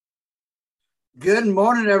Good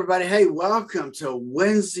morning, everybody. Hey, welcome to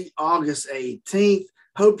Wednesday, August 18th.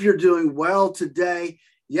 Hope you're doing well today.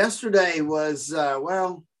 Yesterday was,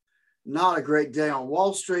 not a great day on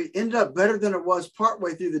Wall Street. Ended up better than it was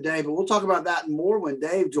partway through the day, but we'll talk about that and more when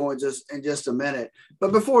Dave joins us in just a minute.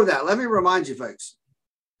 But before that, let me remind you, folks,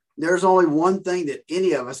 there's only one thing that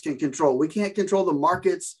any of us can control. We can't control the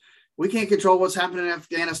markets. We can't control what's happening in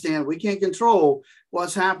Afghanistan. We can't control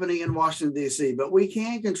what's happening in Washington, D.C., but we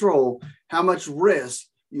can control how much risk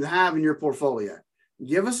you have in your portfolio.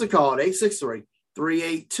 Give us a call at 863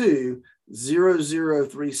 382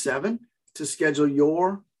 0037 to schedule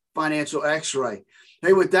your financial x-ray.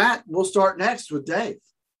 Hey, with that, we'll start next with Dave.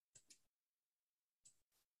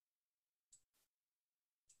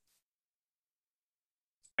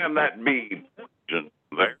 And that be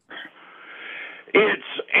there. It's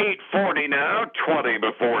 8:40 now, 20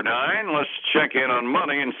 before 9. Let's check in on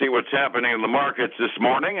money and see what's happening in the markets this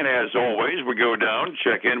morning. And as always, we go down,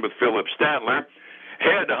 check in with Phillip Statler,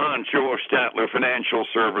 head honcho of Statler Financial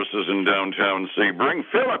Services in downtown Sebring.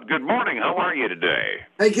 Phillip, good morning. How are you today?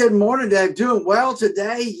 Hey, good morning, Dave. Doing well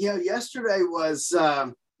today. Yesterday was,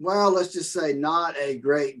 let's just say not a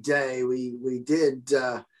great day. We did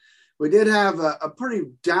have a pretty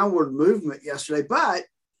downward movement yesterday, but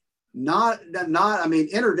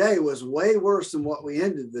intraday was way worse than what we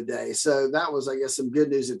ended the day. So that was, I guess, some good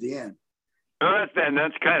news at the end. And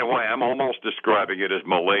that's kind of why I'm almost describing it as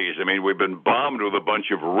malaise. I mean, we've been bombed with a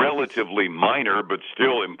bunch of relatively minor but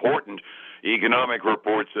still important economic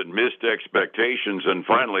reports that missed expectations, and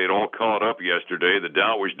finally it all caught up yesterday. The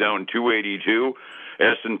Dow was down 282,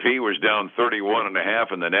 S&P was down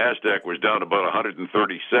 31.5, and the Nasdaq was down about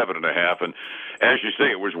 137.5. And as you say,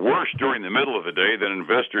 it was worse during the middle of the day. Then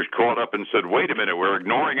investors caught up and said, "Wait a minute, we're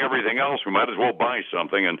ignoring everything else. We might as well buy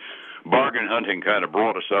something." And bargain hunting kind of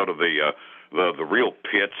brought us out of the real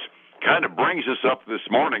pits. Kind of brings us up this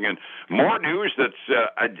morning, and more news that's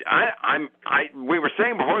we were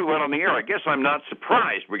saying before we went on the air, I guess I'm not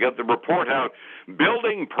surprised. We got the report out,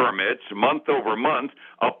 building permits month over month,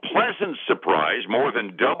 a pleasant surprise, more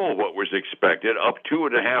than double what was expected, up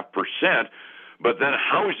 2.5%. But then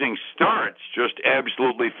housing starts just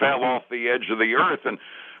absolutely fell off the edge of the earth. And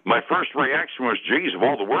my first reaction was, geez, if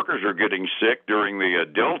all the workers are getting sick during the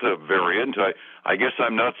Delta variant, I guess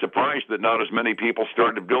I'm not surprised that not as many people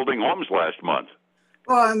started building homes last month.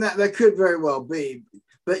 Well, and that could very well be.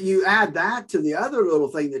 But you add that to the other little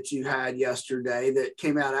thing that you had yesterday that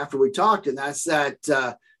came out after we talked, and that's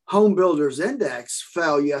that home builders index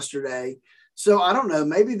fell yesterday. So I don't know,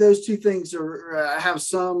 maybe those two things have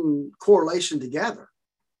some correlation together.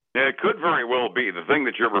 Yeah, it could very well be. The thing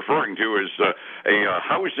that you're referring to is a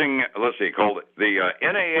housing, called the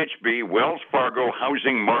NAHB Wells Fargo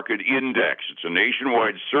Housing Market Index. It's a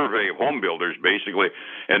nationwide survey of home builders, basically,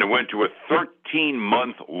 and it went to a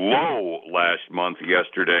 13-month low last month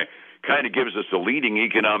yesterday. Kind of gives us a leading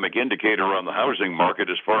economic indicator on the housing market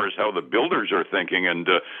as far as how the builders are thinking, and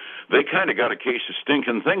they kind of got a case of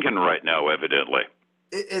stinking thinking right now, evidently.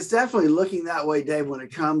 It's definitely looking that way, Dave, when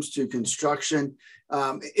it comes to construction.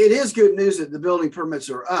 It is good news that the building permits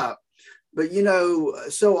are up, but,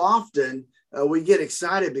 so often we get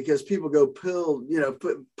excited because people go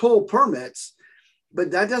pull permits,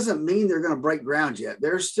 but that doesn't mean they're going to break ground yet.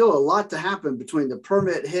 There's still a lot to happen between the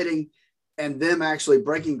permit hitting and them actually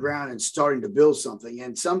breaking ground and starting to build something.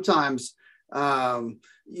 And sometimes, they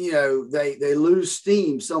lose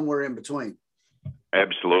steam somewhere in between.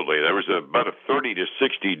 Absolutely. There was about a 30 to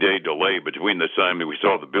 60 day delay between the time that we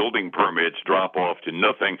saw the building permits drop off to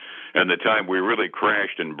nothing and the time we really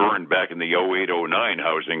crashed and burned back in the 08-09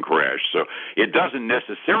 housing crash. So it doesn't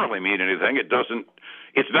necessarily mean anything.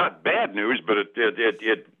 It's not bad news, but it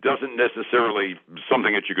doesn't necessarily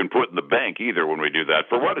something that you can put in the bank either when we do that.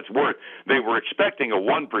 For what it's worth, they were expecting a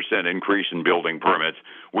 1% increase in building permits.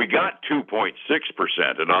 We got 2.6%,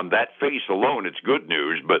 and on that face alone, it's good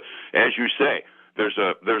news. But as you say, there's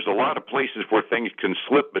a lot of places where things can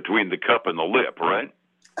slip between the cup and the lip, right?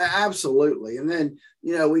 Absolutely. And then,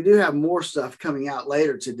 we do have more stuff coming out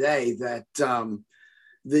later today that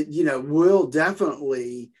will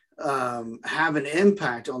definitely have an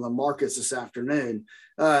impact on the markets this afternoon.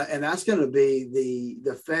 And that's going to be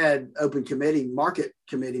the Fed Open Committee Market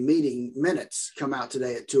Committee meeting minutes come out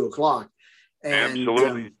today at 2:00. And,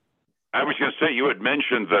 absolutely. I was going to say, you had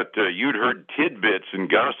mentioned that you'd heard tidbits and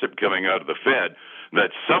gossip coming out of the Fed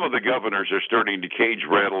that some of the governors are starting to cage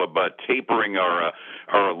rattle about tapering our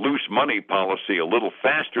loose money policy a little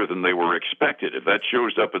faster than they were expected. If that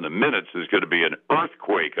shows up in the minutes, there's going to be an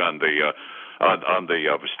earthquake on the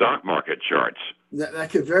stock market charts. That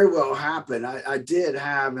could very well happen. I did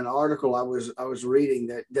have an article I was reading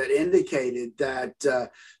that indicated that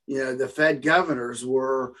the Fed governors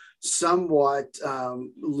were somewhat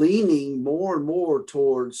leaning more and more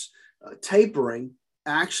towards tapering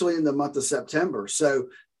actually in the month of September. So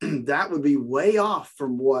that would be way off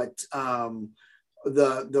from what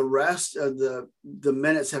the rest of the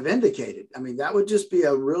minutes have indicated. I mean, that would just be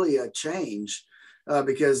really a change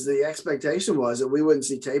because the expectation was that we wouldn't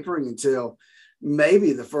see tapering until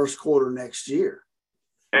maybe the first quarter next year.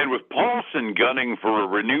 And with Paulson gunning for a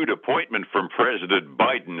renewed appointment from President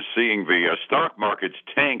Biden, seeing the stock markets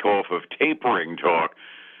tank off of tapering talk,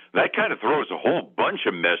 that kind of throws a whole bunch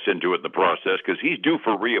of mess into it in the process because he's due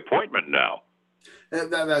for reappointment now.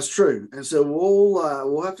 That's true. And so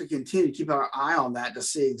we'll have to continue to keep our eye on that to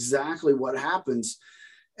see exactly what happens.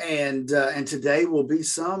 And today will be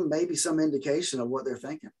maybe some indication of what they're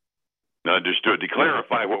thinking. Understood. To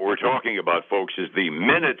clarify, what we're talking about, folks, is the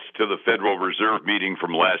minutes to the Federal Reserve meeting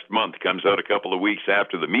from last month. Comes out a couple of weeks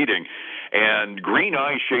after the meeting, and green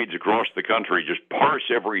eye shades across the country just parse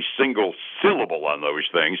every single syllable on those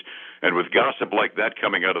things. And with gossip like that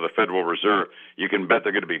coming out of the Federal Reserve, you can bet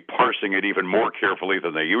they're going to be parsing it even more carefully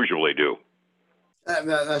than they usually do.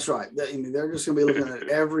 That's right. I mean, they're just going to be looking at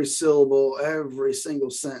every syllable, every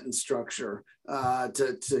single sentence structure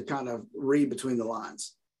to kind of read between the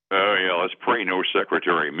lines. Oh, yeah, let's pray no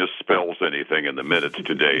secretary misspells anything in the minutes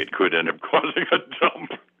today. It could end up causing a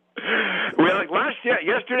dump.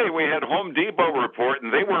 Yesterday we had Home Depot report,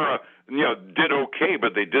 and they were, did okay,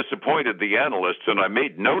 but they disappointed the analysts. And I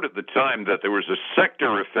made note at the time that there was a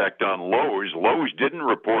sector effect on Lowe's. Lowe's didn't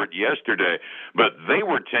report yesterday, but they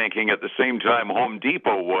were tanking at the same time Home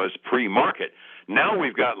Depot was pre-market. Now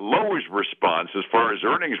we've got Lowe's response as far as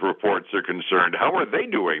earnings reports are concerned. How are they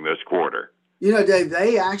doing this quarter? Dave,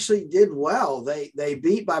 they actually did well. They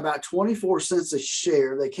beat by about 24 cents a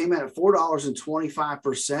share. They came in at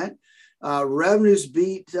 $4.25. Revenues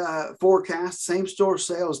beat forecast. Same-store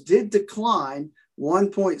sales did decline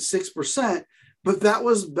 1.6%, but that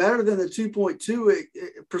was better than the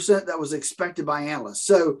 2.2% that was expected by analysts.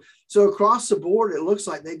 So across the board, it looks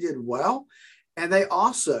like they did well, and they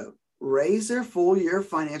also raised their full-year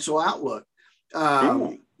financial outlook.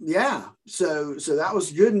 Yeah, so that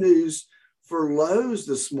was good news for Lowe's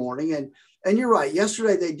this morning. And you're right.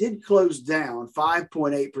 Yesterday, they did close down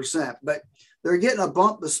 5.8%, but they're getting a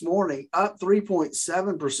bump this morning, up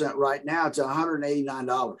 3.7% right now to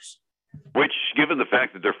 $189. Which, given the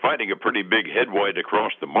fact that they're fighting a pretty big headwind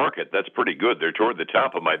across the market, that's pretty good. They're toward the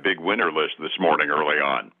top of my big winner list this morning early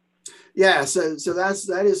on. Yeah, so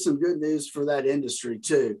that is some good news for that industry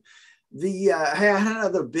too. I had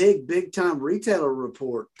another big time retailer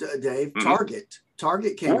report, Dave. Mm-hmm.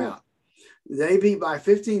 Target came out. They beat by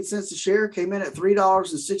 15 cents a share, came in at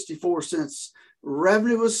 $3.64.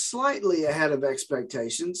 Revenue was slightly ahead of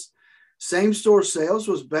expectations. Same-store sales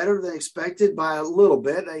was better than expected by a little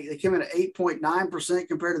bit. They came in at 8.9%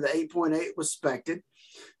 compared to the 8.8% was expected.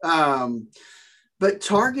 But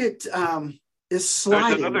Target is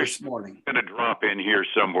sliding this morning. Going to drop in here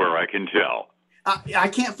somewhere, I can tell. I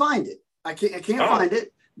can't find it. I can't find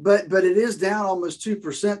it, but it is down almost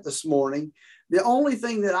 2% this morning. The only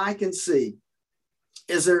thing that I can see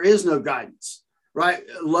is there is no guidance, right?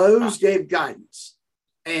 Lowe's gave guidance,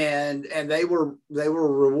 and they were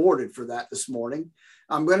rewarded for that this morning.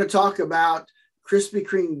 I'm going to talk about Krispy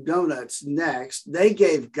Kreme donuts next. They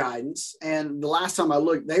gave guidance, and the last time I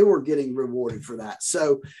looked, they were getting rewarded for that.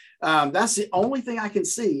 So that's the only thing I can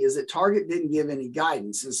see is that Target didn't give any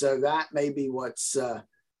guidance, and so that may be what's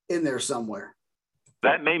in there somewhere.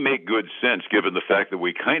 That may make good sense given the fact that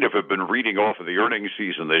we kind of have been reading off of the earnings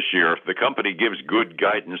season this year. If the company gives good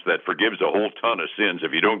guidance, that forgives a whole ton of sins.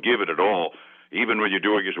 If you don't give it at all, even when you're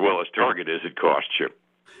doing as well as Target is, it costs you.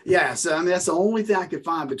 Yeah, so I mean, that's the only thing I could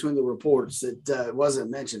find between the reports that wasn't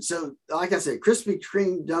mentioned. So like I said, Krispy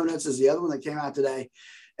Kreme donuts is the other one that came out today,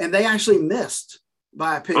 and they actually missed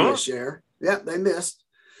by a penny a share. Yep, they missed.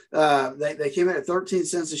 They came in at 13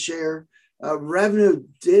 cents a share. Revenue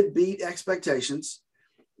did beat expectations.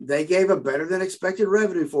 They gave a better than expected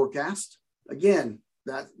revenue forecast. Again,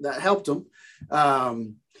 that helped them.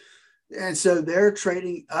 And so they're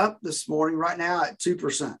trading up this morning right now at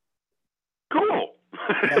 2%. Cool.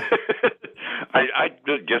 Yeah. I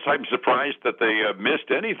guess I'm surprised that they missed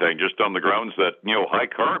anything just on the grounds that, high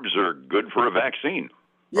carbs are good for a vaccine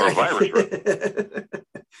or a virus.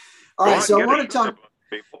 All right. So I want to talk.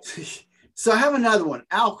 So I have another one,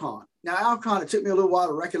 Alcon. Now, Alcon, it took me a little while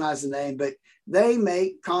to recognize the name, but they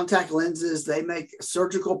make contact lenses. They make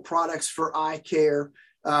surgical products for eye care.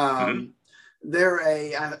 They're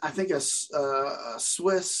I think a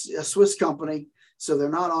Swiss company. so they're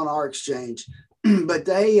not on our exchange, but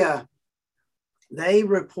they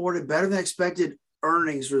reported better than expected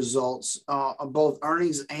earnings results on both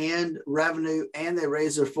earnings and revenue, and they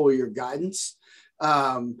raised their full year guidance.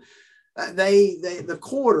 The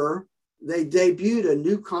quarter, they debuted a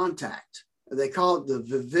new contact. They call it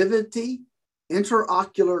the Vivity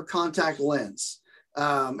Intraocular Contact Lens.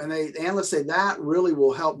 And the analysts say that really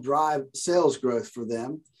will help drive sales growth for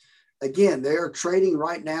them. Again, they are trading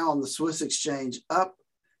right now on the Swiss exchange up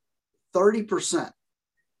 30%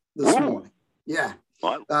 this morning. Yeah.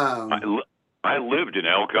 I lived in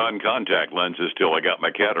Alcon contact lenses till I got my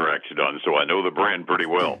cataracts done, so I know the brand pretty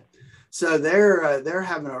well. So they're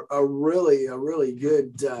having a really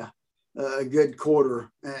good quarter,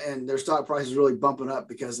 and their stock price is really bumping up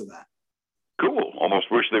because of that. Cool.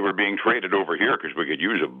 Almost wish they were being traded over here because we could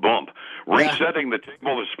use a bump. Resetting the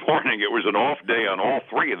table this morning, it was an off day on all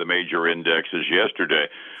three of the major indexes yesterday.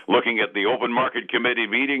 Looking at the open market committee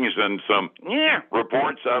meetings and some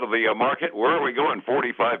reports out of the market, where are we going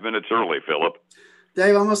 45 minutes early, Phillip?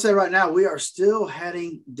 Dave, I'm going to say right now, we are still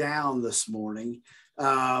heading down this morning.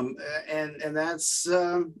 And that's,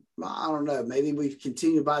 I don't know, maybe we've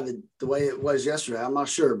continued by the way it was yesterday. I'm not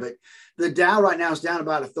sure, but the Dow right now is down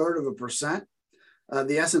about 1/3%.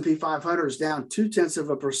 The S&P 500 is down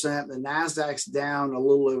 0.2%. The NASDAQ's down a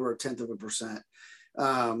little over 0.1%.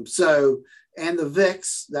 And the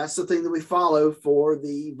VIX, that's the thing that we follow for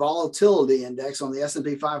the volatility index on the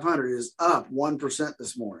S&P 500, is up 1%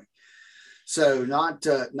 this morning. So not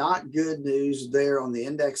good news there on the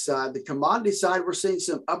index side. The commodity side, we're seeing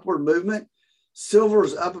some upward movement. Silver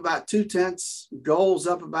is up about 0.2. Gold's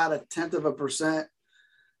up about 0.1%.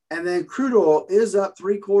 And then crude oil is up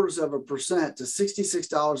 0.75% to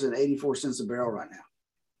 $66.84 a barrel right now.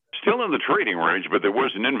 Still in the trading range, but there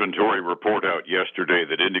was an inventory report out yesterday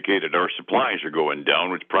that indicated our supplies are going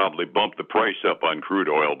down, which probably bumped the price up on crude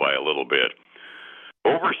oil by a little bit.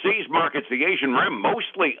 Overseas markets, the Asian Rim,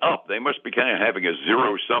 mostly up. They must be kind of having a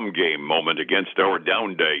zero-sum game moment against our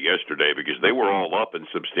down day yesterday because they were all up and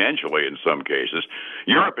substantially in some cases.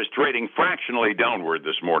 Europe is trading fractionally downward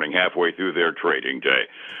this morning, halfway through their trading day.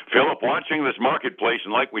 Phillip, watching this marketplace,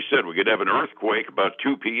 and like we said, we could have an earthquake about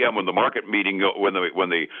 2 p.m. when the market meeting, when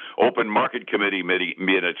the open market committee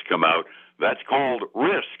minutes come out. That's called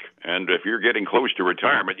risk. And if you're getting close to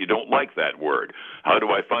retirement, you don't like that word. How do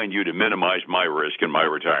I find you to minimize my risk in my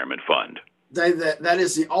retirement fund? Dave, that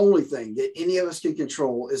is the only thing that any of us can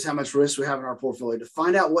control is how much risk we have in our portfolio. To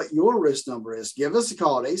find out what your risk number is, give us a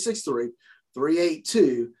call at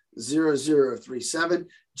 863-382-0037.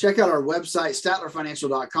 Check out our website,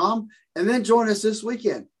 statlerfinancial.com, and then join us this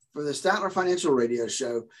weekend for the Statler Financial Radio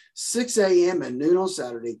Show, 6 a.m. and noon on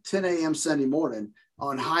Saturday, 10 a.m. Sunday morning,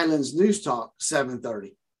 on Highlands News Talk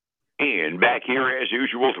 730. And back here as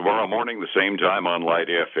usual tomorrow morning, the same time on Light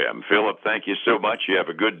FM. Phillip, thank you so much. You have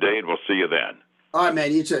a good day, and we'll see you then. All right,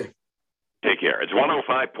 man. You too. Take care. It's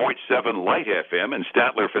 105.7 Light FM and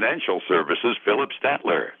Statler Financial Services, Phillip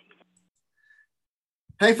Statler.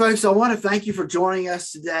 Hey, folks, I want to thank you for joining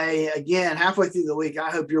us today. Again, halfway through the week, I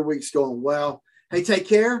hope your week's going well. Hey, take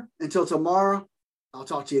care. Until tomorrow, I'll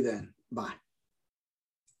talk to you then. Bye.